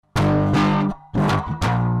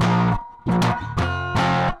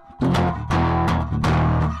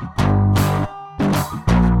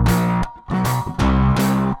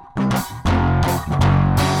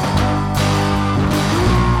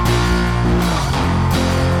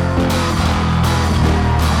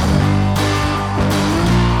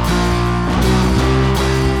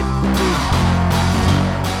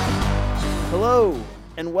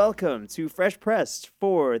welcome to Fresh Pressed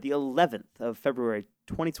for the 11th of February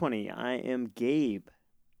 2020. I am Gabe.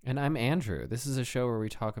 And I'm Andrew. This is a show where we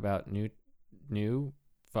talk about new.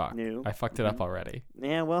 I fucked it up already.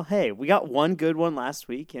 Yeah, well, hey, we got one good one last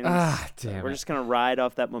week, and damn we're just going to ride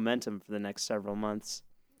off that momentum for the next several months.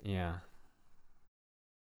 Yeah.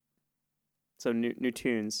 So new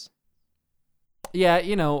tunes. Yeah,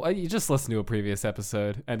 you just listen to a previous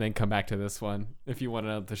episode and then come back to this one if you want to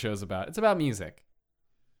know what the show's about. It's about music.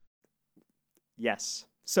 Yes.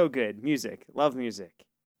 So good. Music. Love music.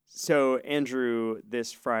 So, Andrew,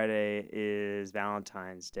 this Friday is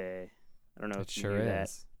Valentine's Day. I don't know if you knew that.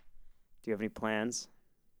 Do you have any plans?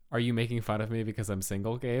 Are you making fun of me because I'm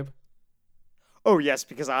single, Gabe? Oh, yes,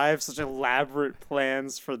 because I have such elaborate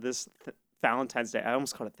plans for this Valentine's Day. I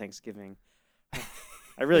almost called it Thanksgiving.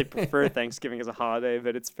 I really prefer Thanksgiving as a holiday,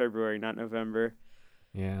 but it's February, not November.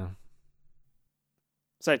 Yeah.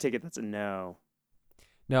 So I take it that's a no.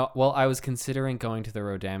 No, well, I was considering going to the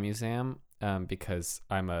Rodin Museum because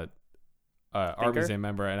I'm a art museum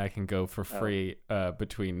member and I can go for free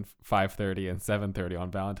between 5:30 and 7:30 on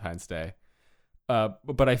Valentine's Day.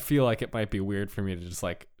 But I feel like it might be weird for me to just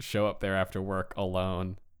like show up there after work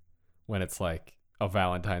alone when it's like a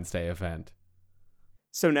Valentine's Day event.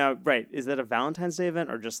 So now, right, is that a Valentine's Day event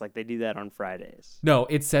or just like they do that on Fridays? No,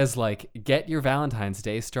 it says like get your Valentine's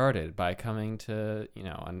Day started by coming to,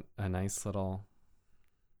 a nice little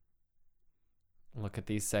look at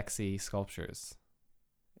these sexy sculptures.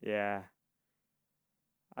 Yeah.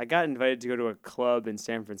 I got invited to go to a club in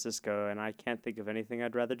San Francisco, and I can't think of anything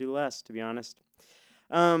I'd rather do less, to be honest.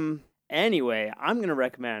 Anyway, I'm going to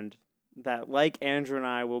recommend that, like Andrew and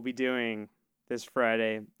I will be doing this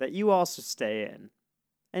Friday, that you also stay in.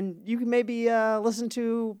 And you can maybe listen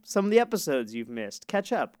to some of the episodes you've missed,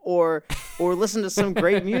 catch up, or listen to some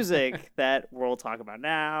great music that we'll talk about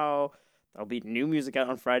now. There'll be new music out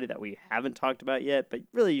on Friday that we haven't talked about yet, but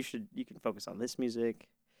really you can focus on this music.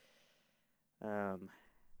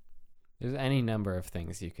 There's any number of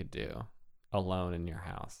things you could do alone in your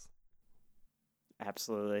house.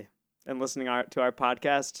 Absolutely. And listening to our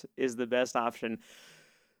podcast is the best option.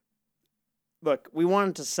 Look, we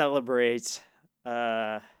wanted to celebrate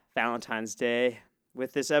Valentine's Day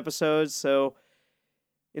with this episode, so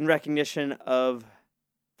in recognition of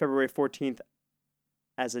February 14th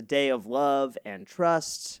as a day of love and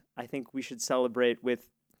trust, I think we should celebrate with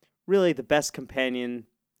really the best companion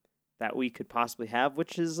that we could possibly have,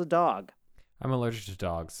 which is a dog. I'm allergic to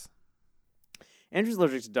dogs. Andrew's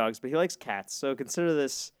allergic to dogs, but he likes cats, so consider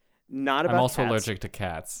this not about cats. I'm also allergic to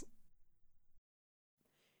cats.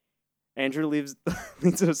 Andrew leads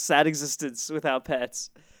a sad existence without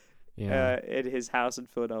pets at his house in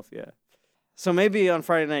Philadelphia. So maybe on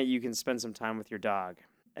Friday night you can spend some time with your dog.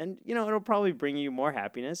 And, it'll probably bring you more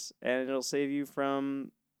happiness, and it'll save you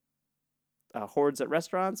from hordes at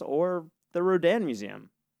restaurants or the Rodin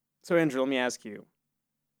Museum. So, Andrew, let me ask you,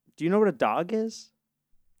 do you know what a dog is?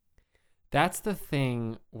 That's the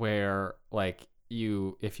thing where, like,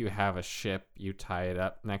 if you have a ship, you tie it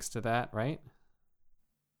up next to that, right?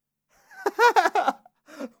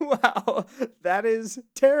 Wow, that is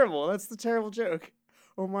terrible. That's the terrible joke.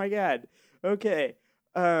 Oh, my God. Okay.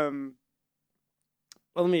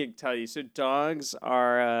 Well, let me tell you. So dogs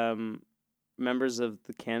are members of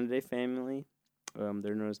the Canidae family.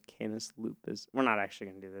 They're known as Canis lupus. We're not actually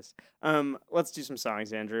going to do this. Let's do some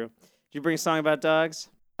songs, Andrew. Did you bring a song about dogs?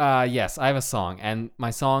 Yes, I have a song, and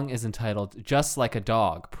my song is entitled Just Like a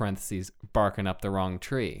Dog, parentheses, Barking Up the Wrong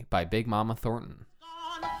Tree, by Big Mama Thornton.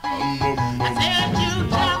 I said you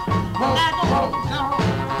just like a dog,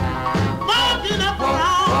 barking up the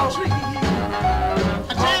wrong tree.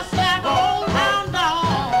 Just like an old hound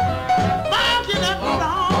dog, barking up the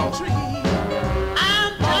wrong tree.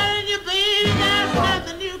 I'm telling you, baby, there's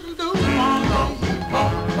nothing you can do for me.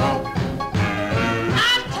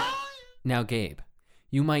 Now, Gabe,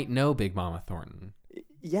 you might know Big Mama Thornton.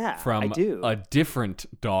 Yeah, from I do. A different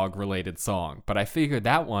dog-related song, but I figured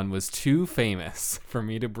that one was too famous for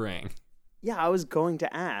me to bring. Yeah, I was going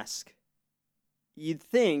to ask. You'd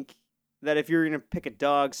think that if you were going to pick a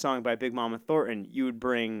dog song by Big Mama Thornton, you would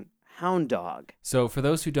bring Hound Dog. So for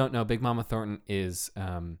those who don't know, Big Mama Thornton is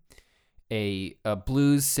a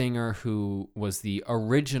blues singer who was the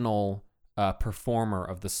original performer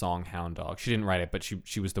of the song Hound Dog. She didn't write it, but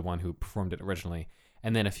she was the one who performed it originally.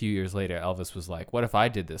 And then a few years later, Elvis was like, what if I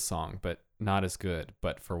did this song, but not as good,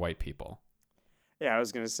 but for white people? Yeah, I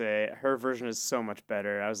was going to say, her version is so much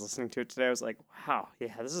better. I was listening to it today. I was like, wow,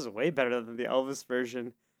 yeah, this is way better than the Elvis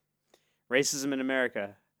version. Racism in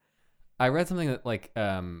America. I read something that, like,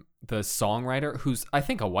 the songwriter, who's, I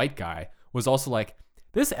think, a white guy, was also like,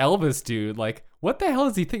 this Elvis dude, like, what the hell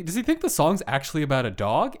does he think? Does he think the song's actually about a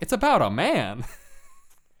dog? It's about a man.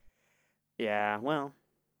 Yeah, well,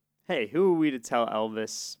 hey, who are we to tell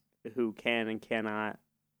Elvis who can and cannot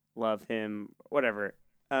love him? Whatever.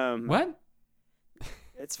 What?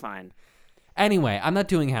 It's fine. Anyway, I'm not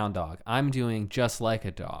doing Hound Dog. I'm doing Just Like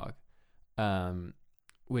a Dog,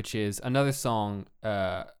 which is another song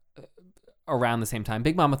around the same time.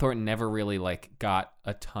 Big Mama Thornton never really like got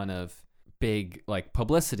a ton of big like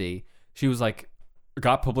publicity. She was like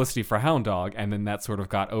got publicity for Hound Dog, and then that sort of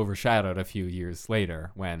got overshadowed a few years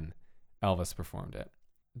later when Elvis performed it.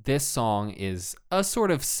 This song is a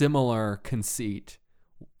sort of similar conceit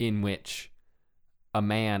in which a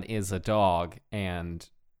man is a dog and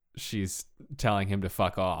she's telling him to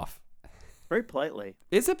fuck off. Very politely.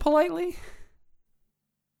 Is it politely?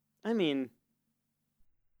 I mean,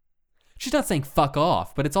 she's not saying fuck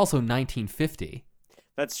off, but it's also 1950.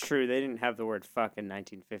 That's true. They didn't have the word fuck in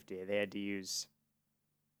 1950. They had to use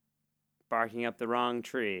barking up the wrong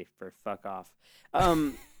tree for fuck off.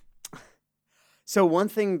 So one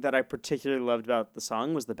thing that I particularly loved about the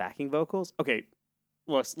song was the backing vocals. Okay,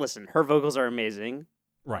 listen, her vocals are amazing.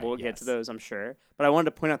 Right. We'll get to those, I'm sure. But I wanted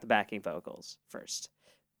to point out the backing vocals first,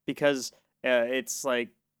 because it's like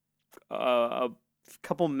a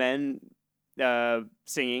couple men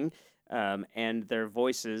singing, and their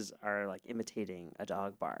voices are like imitating a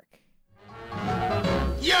dog bark.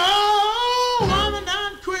 Yo, woman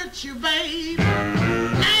done quit you, babe.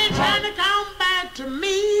 Ain't trying to come back to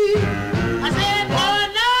me. I said,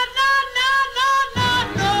 boy, no,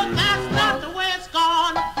 that's not the way it's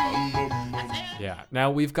gonna be. Yeah. Now,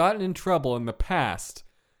 we've gotten in trouble in the past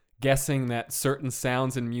guessing that certain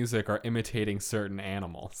sounds in music are imitating certain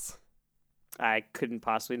animals. I couldn't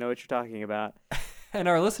possibly know what you're talking about. And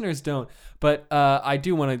our listeners don't. But I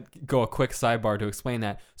do want to go a quick sidebar to explain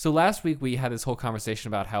that. So last week we had this whole conversation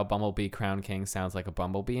about how Bumblebee Crown King sounds like a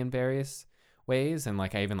bumblebee in various ways. And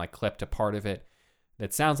like I even like clipped a part of it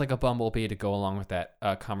that sounds like a bumblebee to go along with that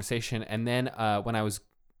conversation. And then when I was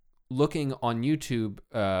looking on YouTube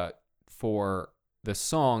for the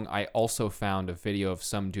song, I also found a video of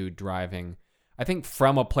some dude driving, I think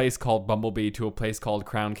from a place called Bumblebee to a place called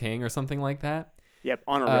Crown King or something like that. Yep,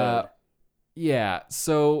 on a road. Yeah,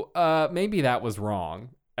 so maybe that was wrong,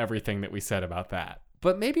 everything that we said about that.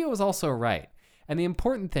 But maybe it was also right. And the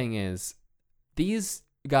important thing is, these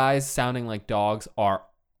guys sounding like dogs are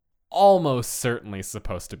almost certainly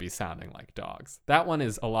supposed to be sounding like dogs. That one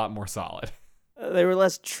is a lot more solid. They were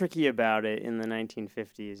less tricky about it in the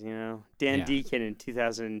 1950s, you know? Dan Deacon in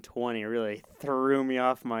 2020 really threw me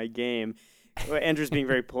off my game. Andrew's being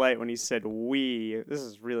very polite when he said we. This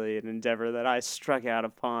is really an endeavor that I struck out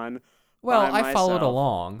upon. Well, I followed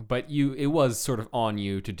along, but it was sort of on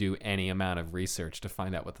you to do any amount of research to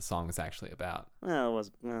find out what the song was actually about.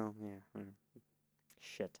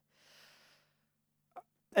 Shit.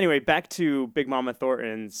 Anyway, back to Big Mama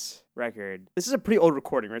Thornton's record. This is a pretty old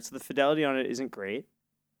recording, right? So the fidelity on it isn't great,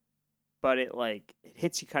 but it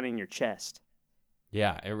hits you kind of in your chest.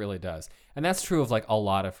 Yeah, it really does. And that's true of like a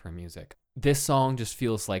lot of her music. This song just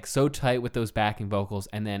feels like so tight with those backing vocals.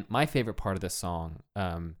 And then my favorite part of this song,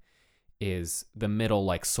 is the middle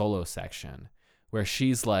like solo section where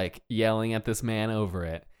she's like yelling at this man over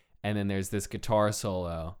it, and then there's this guitar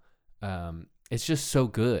solo. It's just so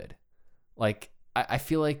good. Like I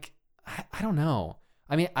feel like I don't know.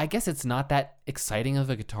 I mean, I guess it's not that exciting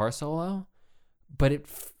of a guitar solo, but it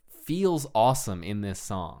feels awesome in this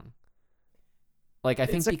song. Like I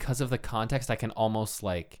think because of the context, I can almost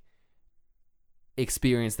like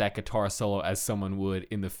experience that guitar solo as someone would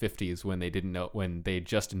in the 50s when they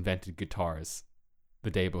just invented guitars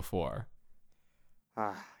the day before.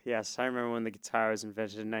 Yes, I remember when the guitar was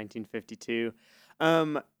invented in 1952.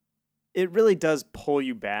 It really does pull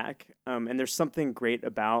you back, and there's something great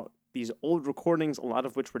about these old recordings, a lot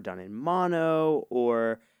of which were done in mono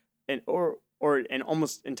or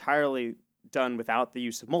almost entirely done without the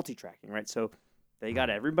use of multi-tracking, right? So they got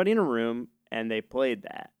everybody in a room and they played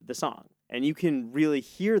the song. And you can really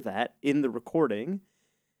hear that in the recording.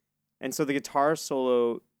 And so the guitar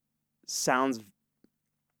solo sounds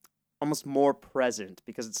almost more present,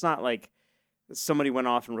 because it's not like somebody went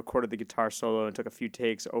off and recorded the guitar solo and took a few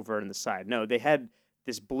takes over on the side. No, they had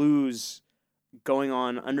this blues going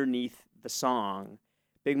on underneath the song,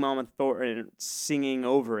 Big Mama Thornton singing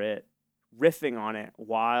over it, riffing on it,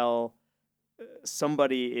 while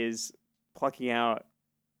somebody is plucking out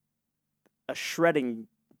a shredding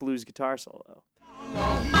blues guitar solo.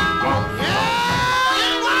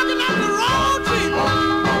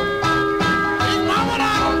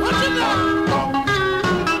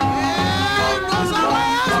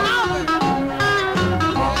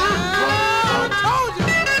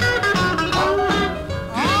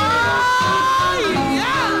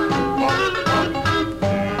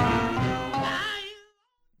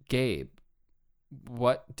 Gabe,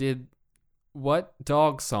 what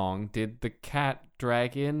dog song did the cat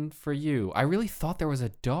drag in for you? I really thought there was a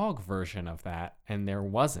dog version of that, and there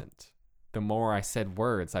wasn't. The more I said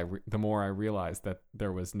words, the more I realized that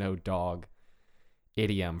there was no dog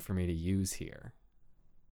idiom for me to use here.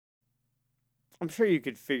 I'm sure you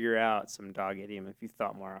could figure out some dog idiom if you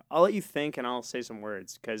thought more. I'll let you think, and I'll say some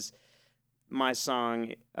words, because my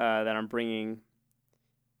song that I'm bringing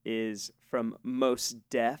is from Mos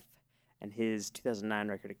Def and his 2009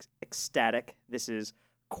 record, Ecstatic. This is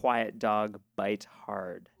Quiet Dog Bite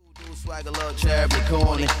Hard. Swagger, love, charity,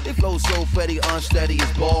 corny. They flow so petty, unsteady,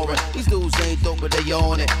 it's boring. These dudes ain't dope, but they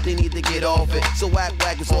on it. They need to get off it. So whack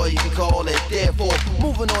is all you can call it. Therefore,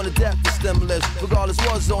 moving on to death is stimulus. Regardless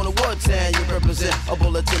what zone or what town you represent. A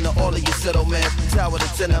bulletin to all of your settlements. Tower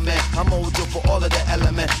to tenement. I'm mojo for all of the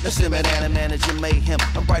elements. The simmer and a manager mayhem.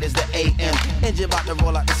 I'm bright as the AM. Engine about to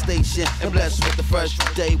roll out the station. And blessed with the fresh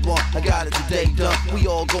from day one. I got it today done. We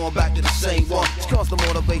all going back to the same one. It's constant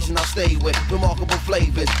motivation I stay with. Remarkable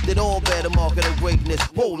flavors. They all bear the mark of the greatness.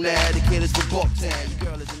 Whoa, now the kid is the Bucktown.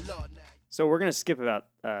 Girl is in love now. So we're going to skip about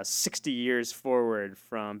 60 years forward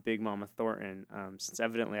from Big Mama Thornton, since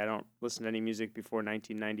evidently I don't listen to any music before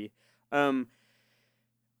 1990.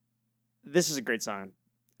 This is a great song.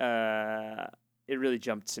 It really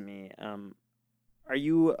jumped to me. Are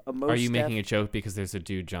you a Mos Def? Are you making a joke because there's a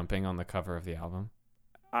dude jumping on the cover of the album?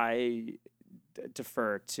 I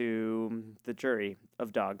defer to the jury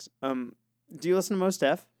of dogs. Do you listen to Mos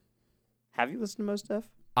Def? Have you listened to Mos Def?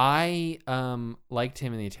 I liked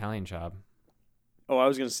him in The Italian Job. Oh, I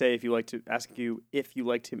was going to say if you liked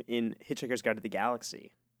him in Hitchhiker's Guide to the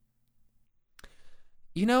Galaxy.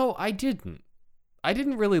 You know, I didn't. I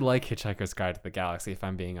didn't really like Hitchhiker's Guide to the Galaxy, if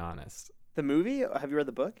I'm being honest. The movie? Have you read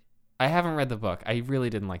the book? I haven't read the book. I really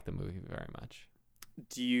didn't like the movie very much.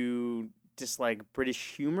 Do you dislike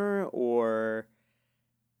British humor or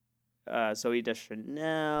Zooey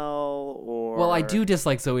Deschanel or... Well, I do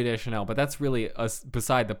dislike Zooey Deschanel, but that's really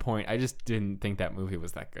beside the point. I just didn't think that movie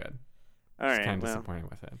was that good. All right, kind of disappointed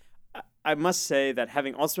with it. I must say that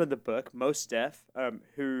having also read the book, Mos Def,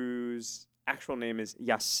 whose actual name is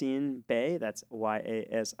Yasin Bey, that's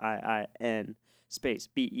Yasiin space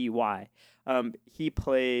Bey. He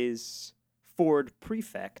plays Ford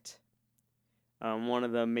Prefect, one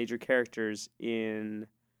of the major characters in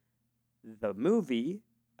the movie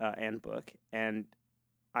and book, and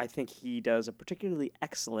I think he does a particularly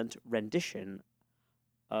excellent rendition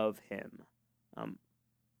of him.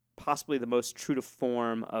 Possibly the most true to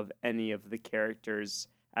form of any of the characters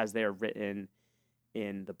as they are written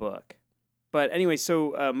in the book. But anyway,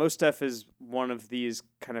 so Mos Def is one of these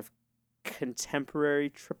kind of contemporary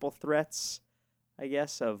triple threats, I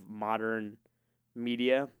guess, of modern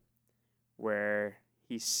media, where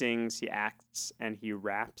he sings, he acts, and he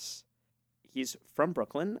raps. He's from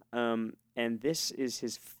Brooklyn, and this is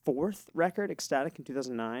his fourth record, Ecstatic, in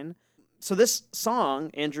 2009. So this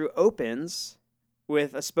song, Andrew, opens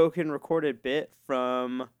with a spoken recorded bit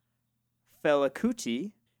from Fela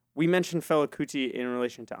Kuti. We mentioned Fela Kuti in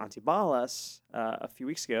relation to Antibalas a few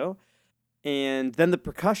weeks ago, and then the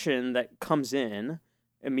percussion that comes in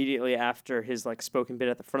immediately after his like spoken bit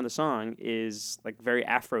at the front of the song is like very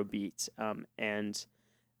Afrobeat, and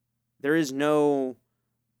there is no...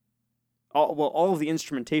 all of the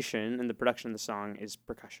instrumentation and the production of the song is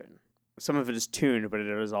percussion. Some of it is tuned, but it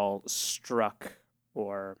is all struck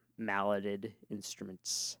or malleted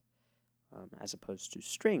instruments, as opposed to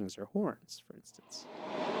strings or horns, for instance.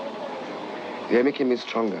 They're making me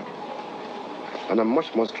stronger, and I'm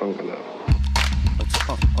much more stronger now.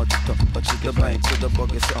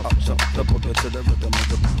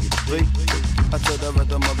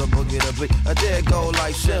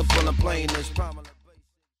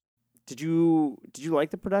 Did you like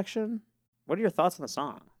the production? What are your thoughts on the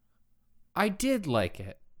song? I did like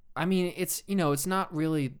it. I mean, it's not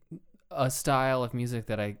really a style of music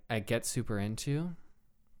that I get super into.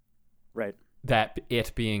 Right. That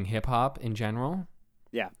it being hip hop in general.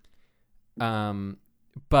 Yeah.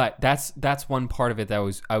 But that's one part of it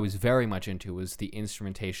that I was very much into, was the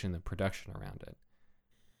instrumentation, the production around it.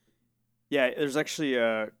 Yeah, there's actually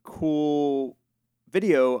a cool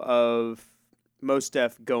video of Mos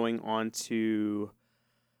Def going on to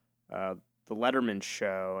the Letterman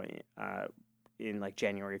show in like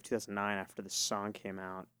January of 2009 after the song came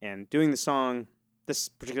out, and doing this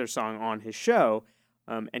particular song on his show,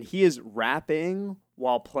 and he is rapping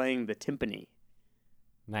while playing the timpani.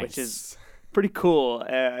 Nice. Which is pretty cool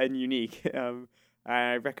and unique.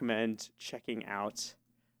 I recommend checking out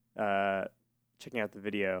the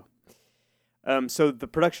video. So the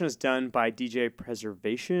production is done by DJ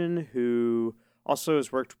Preservation, who Also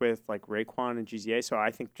has worked with like Raekwon and GZA, so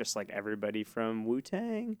I think just like everybody from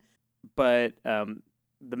Wu-Tang. But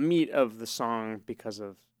the meat of the song, because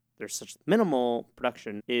of there's such minimal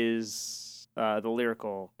production, is the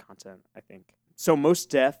lyrical content, I think. So Mos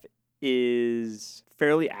Def is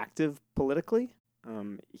fairly active politically.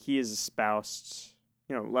 He has espoused,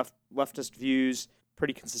 leftist views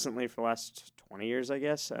pretty consistently for the last 20 years, I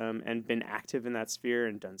guess, and been active in that sphere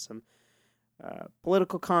and done some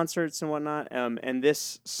political concerts and whatnot. And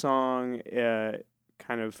this song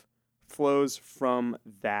kind of flows from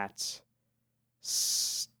that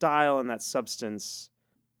style and that substance.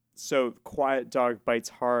 So Quiet Dog Bites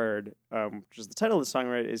Hard, which is the title of the song,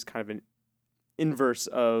 right, is kind of an inverse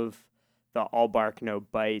of the all bark, no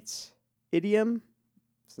bite idiom,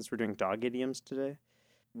 since we're doing dog idioms today,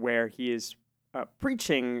 where he is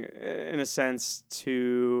preaching, in a sense,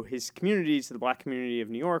 to his community, to the black community of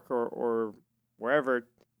New York or wherever,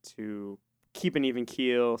 to keep an even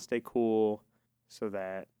keel, stay cool, so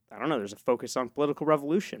that, I don't know, there's a focus on political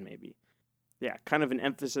revolution, maybe. Yeah, kind of an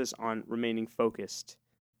emphasis on remaining focused.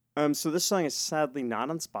 So this song is sadly not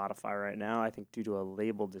on Spotify right now, I think due to a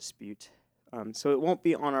label dispute. So it won't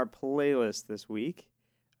be on our playlist this week,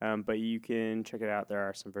 but you can check it out. There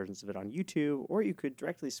are some versions of it on YouTube, or you could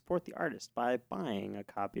directly support the artist by buying a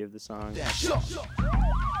copy of the song. Some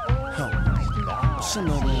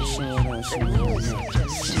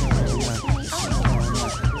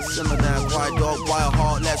of that quiet dog, wild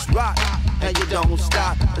heart, let's rock. And you don't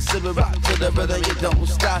stop. A civil rock to the rhythm, you don't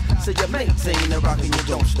stop. So you maintain the rock and you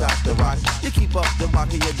don't stop the rock. You keep up the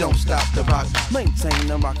rock and you don't stop the rock. Maintain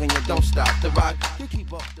the rock and you don't stop the rock. You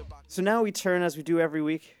keep up the rock. So now we turn, as we do every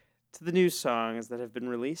week, to the new songs that have been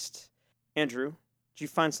released. Andrew, did you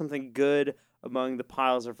find something good among the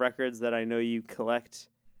piles of records that I know you collect?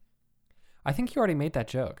 I think you already made that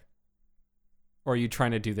joke. Or are you trying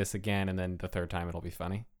to do this again and then the third time it'll be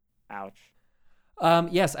funny? Ouch.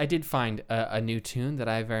 Yes, I did find a new tune that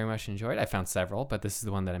I very much enjoyed. I found several, but this is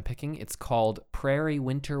the one that I'm picking. It's called Prairie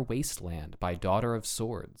Winter Wasteland by Daughter of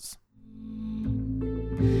Swords.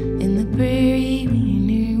 In the prairie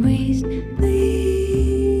winter wasteland,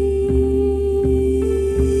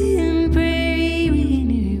 prairie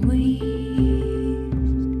winter waste,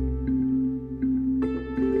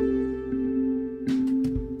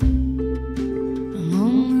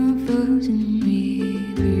 among the frozen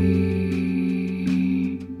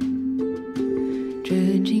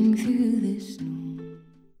trudging through the snow.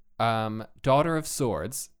 Daughter of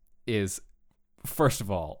Swords is, first of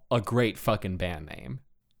all, a great fucking band name,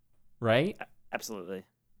 right? Absolutely.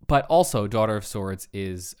 But also, Daughter of Swords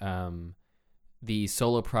is the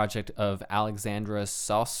solo project of Alexandra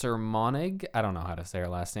Saucer-Monig. I don't know how to say her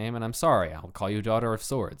last name, and I'm sorry. I'll call you Daughter of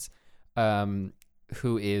Swords,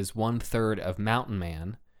 who is 1/3 of Mountain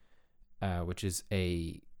Man, which is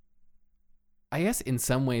I guess in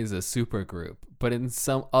some ways a super group, but in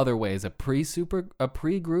some other ways a pre-group, a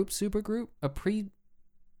prooper group.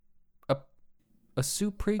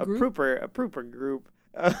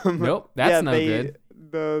 Nope, that's no good.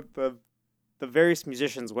 The various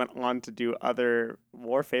musicians went on to do other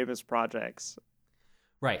more famous projects.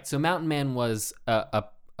 Right. So Mountain Man was a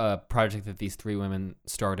project that these three women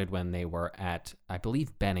started when they were at, I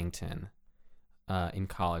believe, Bennington, in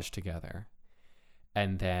college together,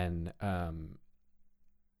 and then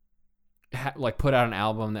put out an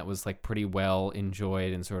album that was like pretty well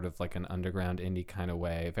enjoyed in sort of like an underground indie kind of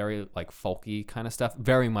way, very like folky kind of stuff.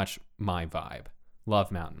 Very much my vibe. Love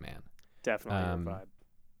Mountain Man. Definitely your vibe.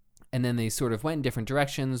 And then they sort of went in different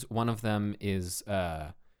directions. One of them is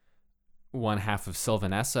one half of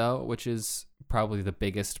Sylvan Esso, which is probably the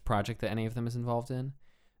biggest project that any of them is involved in.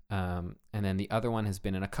 And then the other one has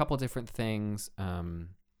been in a couple different things. Molly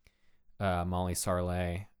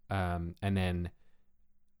Sarley, and then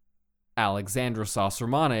Alexandra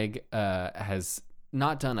Saucer-Monig has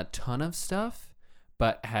not done a ton of stuff,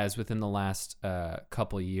 but has within the last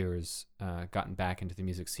couple of years gotten back into the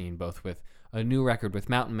music scene, both with a new record with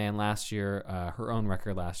Mountain Man last year, her own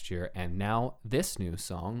record last year, and now this new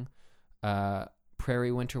song,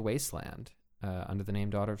 Prairie Winter Wasteland, under the name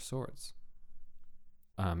Daughter of Swords.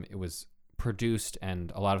 It was produced,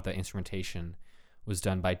 and a lot of the instrumentation was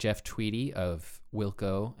done by Jeff Tweedy of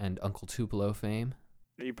Wilco and Uncle Tupelo fame.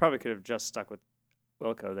 You probably could have just stuck with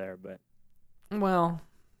Wilco there, but... Well,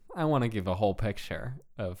 I want to give a whole picture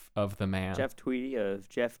of the man. Jeff Tweedy of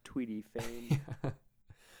Jeff Tweedy fame.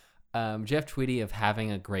 Jeff Tweedy of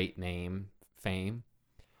having a great name fame.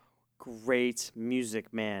 Great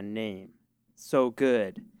music man name. So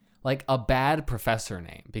good. Like a bad professor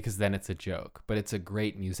name, because then it's a joke, but it's a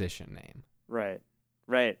great musician name. Right.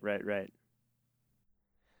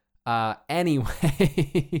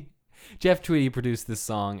 Anyway, Jeff Tweedy produced this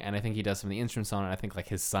song, and I think he does some of the instruments on it. I think like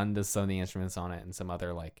his son does some of the instruments on it, and some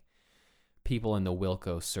other like people in the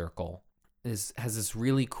Wilco circle. Has this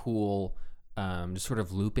really cool just sort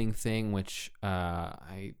of looping thing, which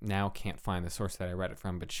I now can't find the source that I read it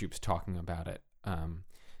from, but she was talking about it,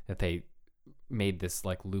 that they made this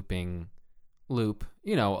like looping loop,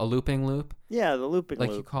 a looping loop. Yeah, the looping like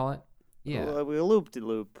loop. you call it. Yeah, we looped the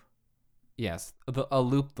loop. Yes, a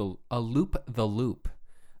loop the loop,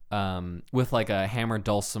 with like a hammered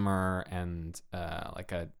dulcimer and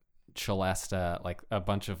like a celesta, like a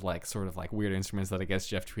bunch of like sort of like weird instruments that I guess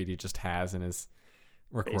Jeff Tweedy just has in his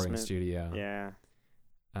recording studio. Yeah.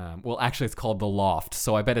 Well, actually, it's called the Loft,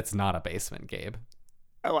 so I bet it's not a basement, Gabe.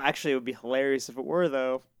 Oh, actually, it would be hilarious if it were,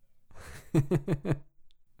 though.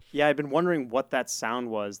 Yeah, I've been wondering what that sound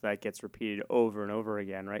was that gets repeated over and over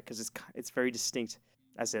again, right? Because it's very distinct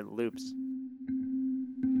as it loops.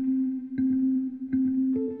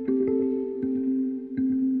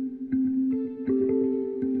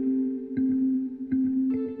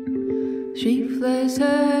 She flies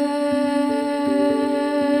high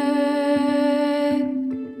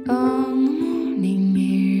on the morning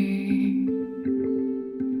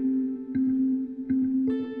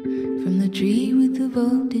air, from the tree with the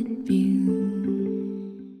vaulted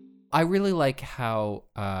view. I really like how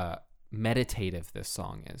meditative this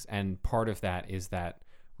song is, and part of that is that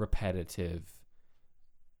repetitive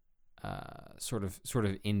sort of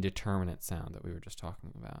indeterminate sound that we were just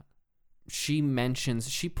talking about. She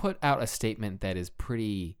put out a statement that is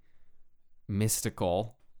pretty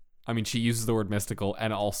mystical. I mean, she uses the word mystical,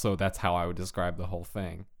 and also that's how I would describe the whole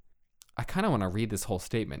thing. I kind of want to read this whole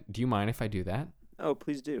statement. Do you mind if I do that? Oh,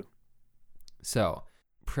 please do. So,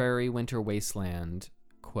 Prairie Winter Wasteland,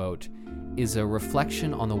 quote, is a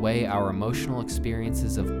reflection on the way our emotional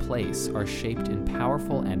experiences of place are shaped in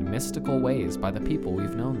powerful and mystical ways by the people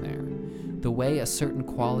we've known there. The way a certain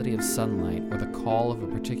quality of sunlight or the call of a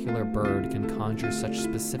particular bird can conjure such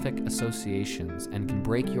specific associations and can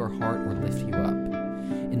break your heart or lift you up.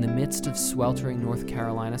 In the midst of sweltering North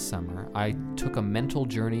Carolina summer, I took a mental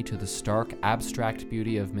journey to the stark, abstract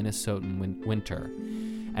beauty of Minnesotan winter,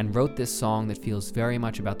 and wrote this song that feels very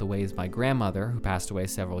much about the ways my grandmother, who passed away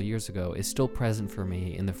several years ago, is still present for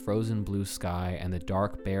me in the frozen blue sky and the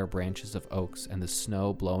dark, bare branches of oaks and the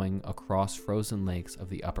snow blowing across frozen lakes of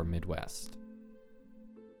the upper Midwest.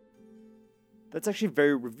 That's actually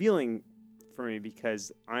very revealing for me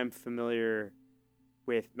because I'm familiar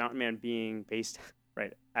with Mountain Man being based,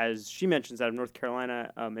 right, as she mentions, out of North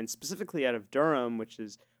Carolina, and specifically out of Durham, which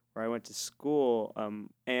is where I went to school,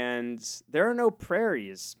 and there are no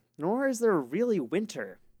prairies, nor is there really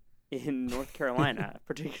winter in North Carolina,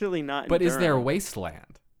 particularly not in But Durham. Is there a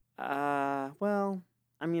wasteland? Well,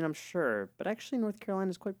 I mean, I'm sure, but actually North Carolina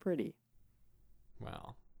is quite pretty.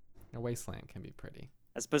 Well, a wasteland can be pretty.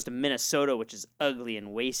 As opposed to Minnesota, which is ugly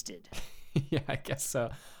and wasted. Yeah, I guess so.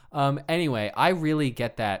 Anyway, I really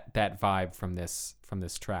get that vibe from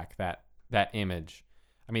this track, that image.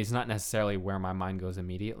 I mean, it's not necessarily where my mind goes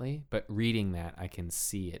immediately, but reading that, I can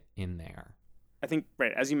see it in there. I think,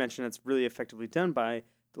 right, as you mentioned, it's really effectively done by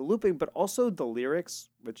the looping, but also the lyrics,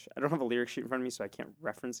 which I don't have a lyric sheet in front of me, so I can't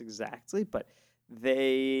reference exactly, but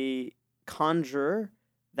they conjure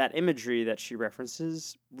that imagery that she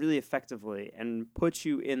references really effectively and puts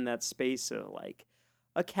you in that space of, like,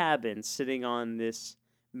 a cabin sitting on this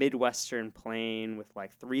Midwestern plain with,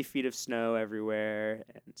 like, 3 feet of snow everywhere,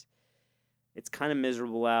 and it's kind of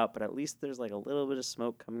miserable out, but at least there's like a little bit of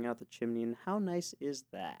smoke coming out the chimney, and how nice is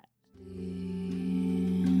that?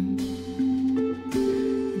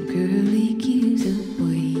 Curly cues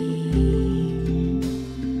away,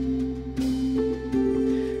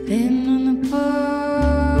 then on the pole,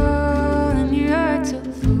 and your heart's so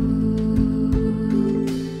full,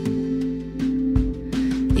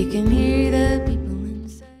 you can hear the people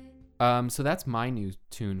inside. So that's my new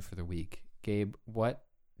tune for the week. Gabe, what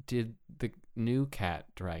did the new cat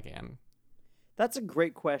drag in? That's a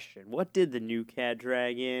great question. What did the new cat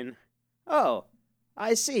drag in? Oh,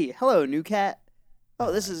 I see. Hello, new cat.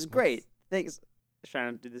 Oh, this is great. Thanks.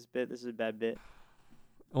 Trying to do this bit. This is a bad bit.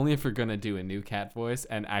 Only if you're gonna do a new cat voice,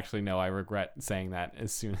 and actually, no, I regret saying that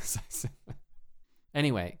as soon as I said it.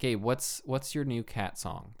 Anyway, Gabe, what's your new cat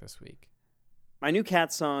song this week? My new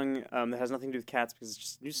cat song that has nothing to do with cats because it's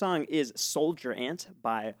just a new song is Soldier Ant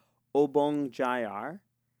by Obong Jayar,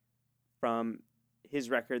 from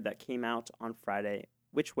his record that came out on Friday,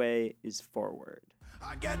 Which Way Is Forward.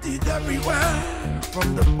 I get it everywhere,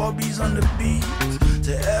 from the bobbies on the beat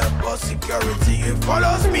to airport security. It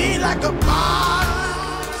follows me like a boss.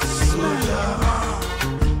 Soldier,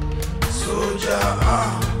 soldier,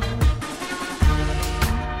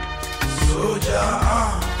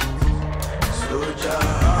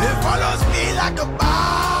 like a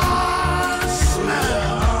boss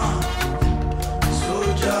man.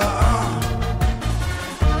 Soldier,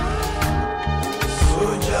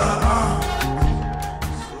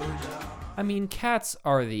 I mean, cats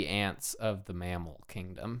are the ants of the mammal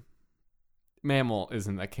kingdom. Mammal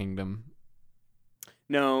isn't a kingdom.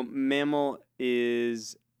 No, mammal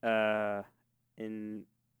is in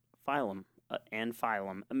phylum and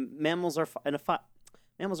phylum. Mammals are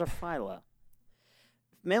mammals are phyla.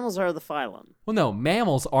 Mammals are the phylum. Well, no,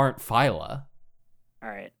 mammals aren't phyla. All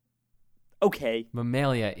right. Okay.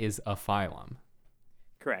 Mammalia is a phylum.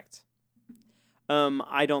 Correct.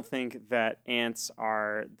 I don't think that ants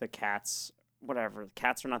are the cats. Whatever.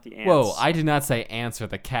 Cats are not the ants. Whoa, I did not say ants are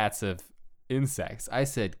the cats of insects. I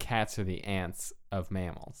said cats are the ants of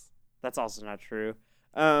mammals. That's also not true.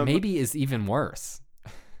 Maybe is even worse.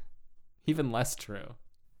 Even less true.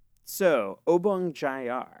 So, Obong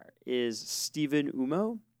Jayar is Stephen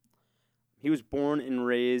Umo. He was born and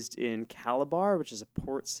raised in Calabar, which is a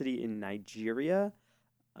port city in Nigeria.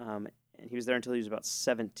 And he was there until he was about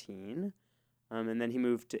 17. And then he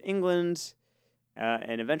moved to England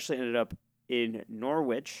and eventually ended up in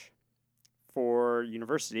Norwich for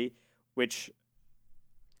university, which...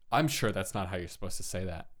 I'm sure that's not how you're supposed to say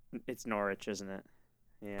that. It's Norwich, isn't it?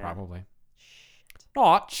 Yeah. Probably. Shit.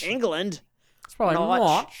 Norwich. England. It's probably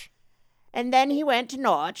Norwich. And then he went to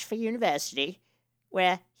Norwich for university,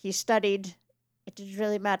 where he studied. It didn't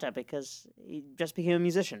really matter because he just became a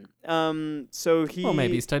musician. So he... Well,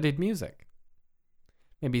 maybe he studied music.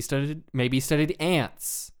 Maybe he studied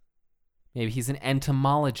ants. Maybe he's an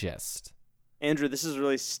entomologist. Andrew, this is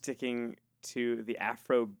really sticking to the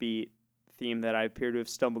Afrobeat theme that I appear to have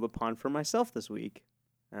stumbled upon for myself this week.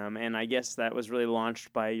 And I guess that was really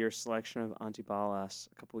launched by your selection of Antibalas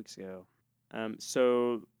a couple weeks ago.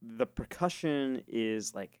 So the percussion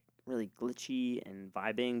is like really glitchy and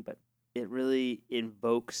vibing, but it really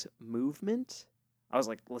invokes movement. I was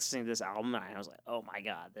like listening to this album and I was like, oh my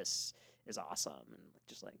God, this is awesome. And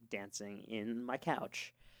just like dancing in my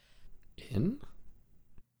couch. In?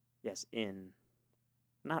 Yes, in.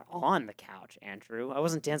 Not on the couch, Andrew. I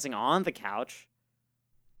wasn't dancing on the couch.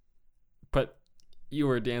 But you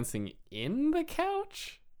were dancing in the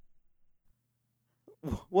couch?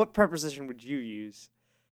 What preposition would you use?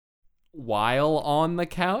 While on the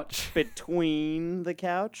couch? Between the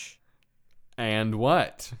couch? And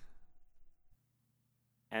what?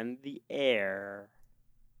 And the air.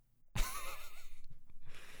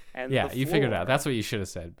 And yeah, the you figured it floor. out. That's what you should have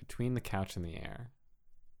said. Between the couch and the air.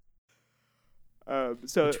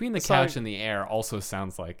 So Between the couch and the air also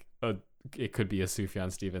sounds like it could be a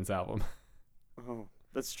Sufjan Stevens album. Oh,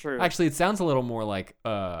 that's true. Actually, it sounds a little more like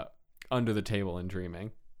Under the Table and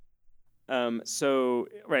Dreaming. So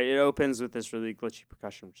it opens with this really glitchy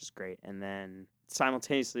percussion, which is great, and then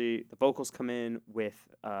simultaneously the vocals come in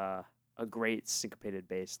with a great syncopated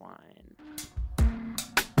bass line.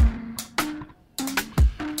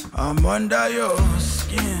 I'm under your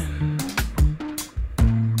skin.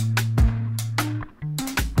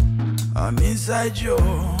 I'm inside your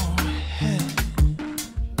head.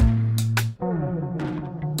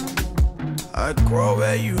 I grow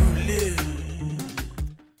where you live.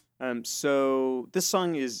 So this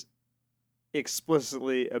song is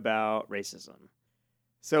explicitly about racism.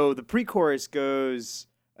 So the pre-chorus goes,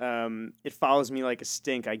 it follows me like a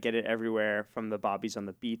stink, I get it everywhere, from the Bobbies on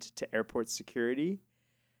the Beat to airport security.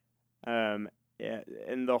 And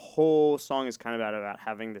the whole song is kind of about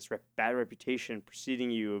having this bad reputation preceding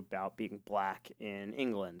you about being black in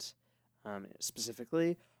England,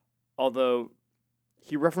 specifically. Although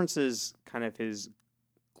he references kind of his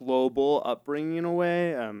global upbringing in a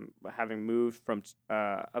way, having moved from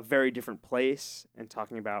a very different place and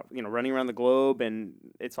talking about, running around the globe, and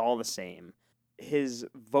it's all the same. His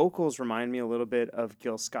vocals remind me a little bit of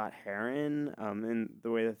Gil Scott-Heron in the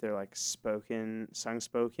way that they're like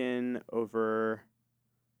sung-spoken over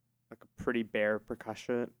like a pretty bare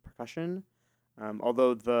percussion.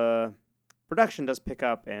 Although the production does pick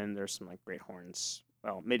up and there's some like great horns,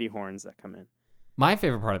 MIDI horns that come in. My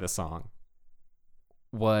favorite part of the song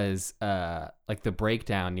was like the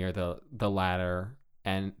breakdown near the latter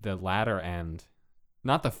end.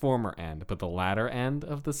 Not the former end, but the latter end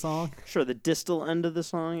of the song. Sure, the distal end of the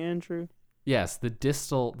song, Andrew. Yes, the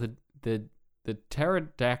distal, the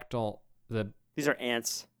pterodactyl, These are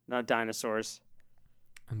ants, not dinosaurs.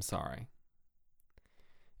 I'm sorry.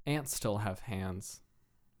 Ants still have hands.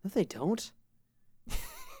 No, they don't.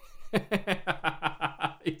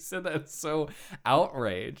 You said that so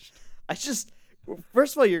outraged.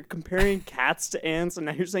 First of all, you're comparing cats to ants, and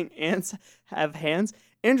now you're saying ants have hands.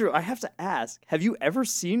 Andrew, I have to ask, have you ever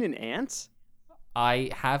seen an ant? I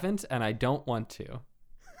haven't, and I don't want to.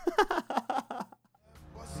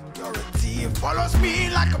 Security follows me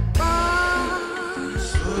like a bomb.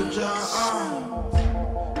 Soldier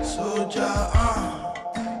soldier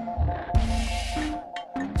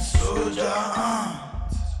soldier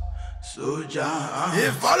soldier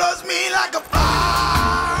it follows me like a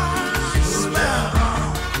bomb.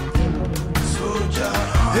 Soldier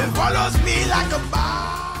it follows me like a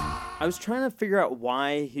bomb. I was trying to figure out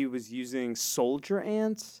why he was using soldier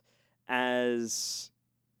ants as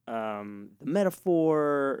the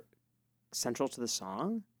metaphor central to the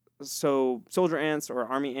song. So soldier ants or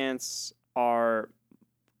army ants are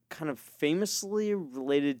kind of famously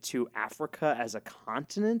related to Africa as a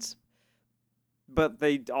continent, but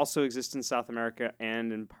they also exist in South America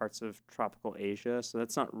and in parts of tropical Asia, so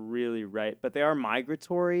that's not really right. But they are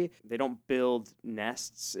migratory. They don't build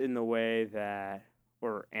nests in the way that,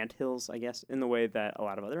 or anthills, I guess, in the way that a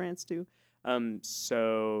lot of other ants do.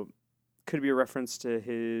 So could be a reference to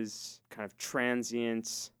his kind of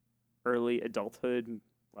transient early adulthood,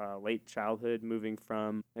 late childhood, moving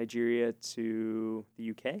from Nigeria to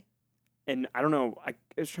the UK. And I don't know, I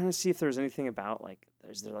was trying to see if there's anything about, like,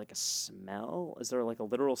 is there like a smell? Is there like a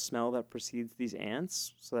literal smell that precedes these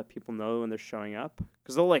ants so that people know when they're showing up?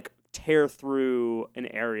 Because they'll like tear through an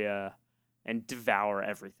area and devour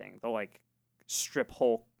everything. They'll like strip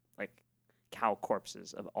whole like cow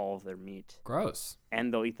corpses of all of their meat. Gross.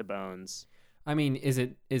 And they'll eat the bones. I mean, is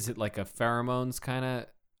it like a pheromones kind of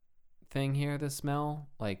thing here, the smell?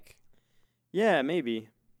 Like, yeah, maybe.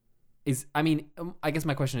 I guess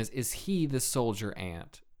my question is he the soldier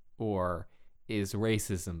ant, or is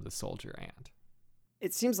racism the soldier ant?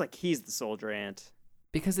 It seems like he's the soldier ant.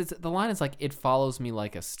 Because the line is like, it follows me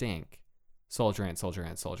like a stink. Soldier ant, soldier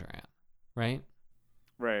ant, soldier ant. Right?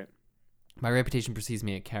 Right. My reputation precedes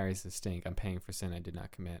me, it carries the stink. I'm paying for sin I did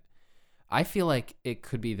not commit. I feel like it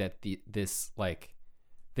could be that this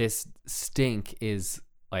stink is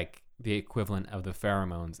like the equivalent of the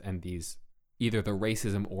pheromones, and these either the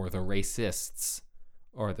racism or the racists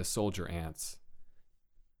or the soldier ants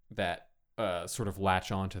that sort of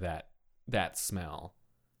latch onto that smell.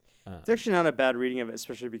 It's actually not a bad reading of it,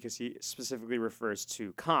 especially because he specifically refers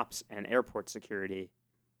to cops and airport security,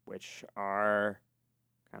 which are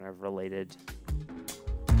kind of related.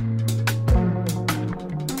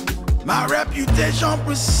 My reputation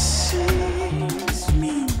precedes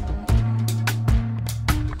me.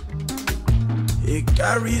 It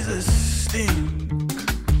carries a stink.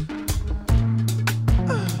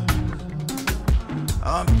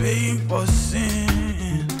 I'm paying for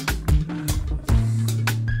sin.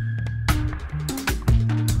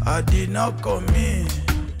 I did not commit.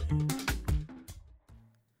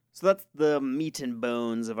 So that's the meat and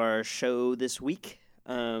bones of our show this week.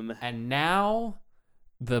 And now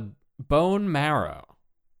the bone marrow.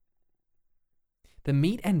 The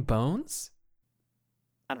meat and bones?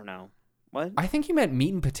 I don't know. What? I think you meant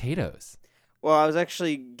meat and potatoes. Well, I was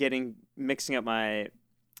actually mixing up my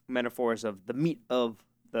metaphors of the meat of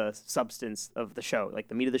the substance of the show, like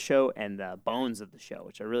the meat of the show and the bones of the show,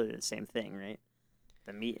 which are really the same thing, right?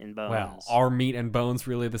 The meat and bones. Well, are meat and bones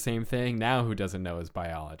really the same thing? Now who doesn't know his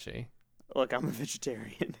biology? Look, I'm a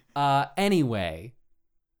vegetarian. Anyway,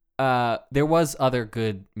 there was other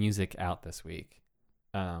good music out this week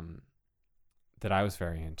that I was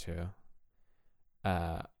very into.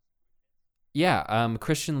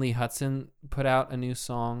 Christian Lee Hutson put out a new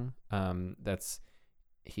song.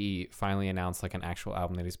 He finally announced like an actual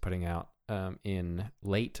album that he's putting out in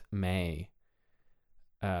late May.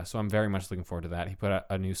 So I'm very much looking forward to that. He put out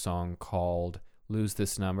a new song called Lose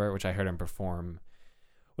This Number, which I heard him perform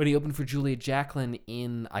when he opened for Julia Jacklin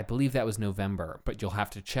in, I believe that was November, but you'll have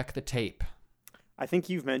to check the tape. I think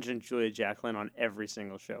you've mentioned Julia Jacklin on every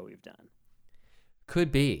single show we've done.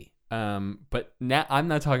 Could be. But now I'm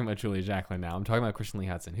not talking about Julia Jacklin now. I'm talking about Christian Lee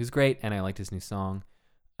Hutson, who's great, and I liked his new song.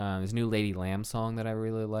 His new Lady Lamb song that I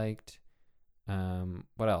really liked.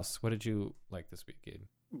 What else? What did you like this week, Gabe?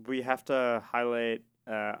 We have to highlight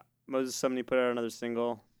Moses Sumney put out another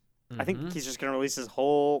single. I think he's just going to release his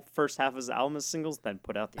whole first half of his album as singles, then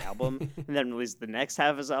put out the album, and then release the next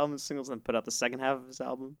half of his album as singles, then put out the second half of his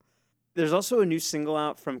album. There's also a new single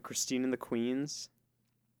out from Christine and the Queens,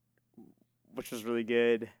 which was really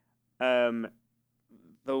good. The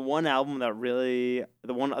one other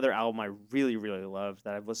album I really, really loved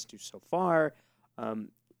that I've listened to so far,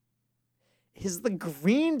 is the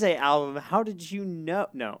Green Day album. How did you know?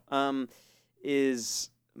 No, is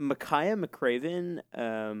Micaiah McCraven,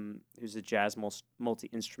 who's a jazz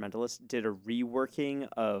multi-instrumentalist, did a reworking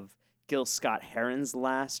of Gil Scott-Heron's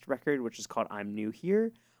last record, which is called I'm New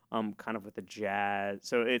Here, kind of with a jazz.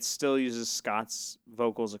 So it still uses Scott's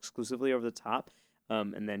vocals exclusively over the top,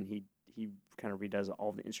 and then he kind of redoes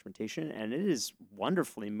all the instrumentation, and it is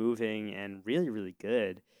wonderfully moving and really, really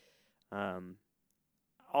good.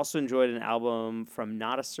 Also enjoyed an album from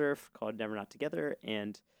Nada Surf called Never Not Together,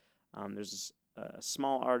 and there's a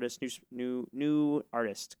small artist, new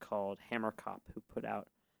artist called Hammer Cop, who put out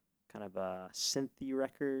kind of a synthy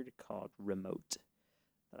record called Remote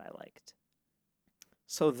that I liked.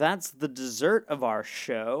 So that's the dessert of our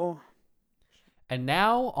show. And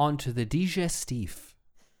now on to the digestif.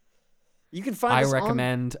 You can find I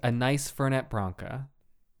recommend a nice Fernet Branca.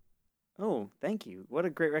 Oh, thank you. What a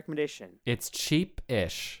great recommendation. It's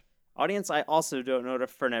cheap-ish. Audience, I also don't know what a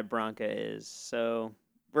Fernet Branca is, so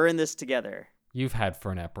we're in this together. You've had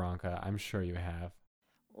Fernet Branca. I'm sure you have.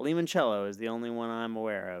 Limoncello is the only one I'm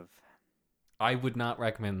aware of. I would not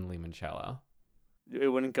recommend limoncello. It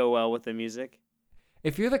wouldn't go well with the music?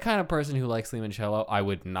 If you're the kind of person who likes limoncello, I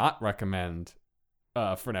would not recommend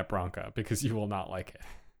Fernet Branca because you will not like it.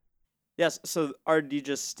 Yes, so our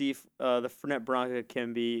digestif, the Fernet Branca,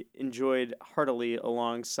 can be enjoyed heartily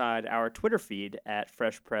alongside our Twitter feed at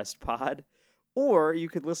Fresh Pressed Pod, or you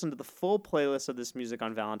could listen to the full playlist of this music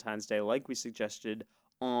on Valentine's Day, like we suggested,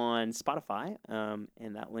 on Spotify,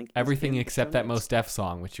 and that link. Everything except that Mos Def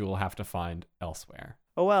song, which you will have to find elsewhere.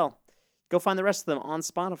 Oh well, go find the rest of them on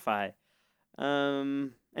Spotify.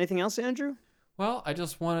 Anything else, Andrew? Well, I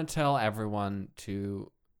just want to tell everyone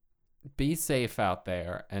to be safe out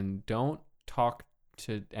there and don't talk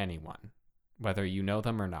to anyone, whether you know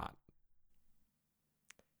them or not.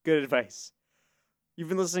 Good advice. You've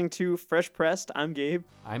been listening to Fresh Pressed. I'm Gabe.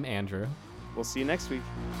 I'm Andrew. We'll see you next week.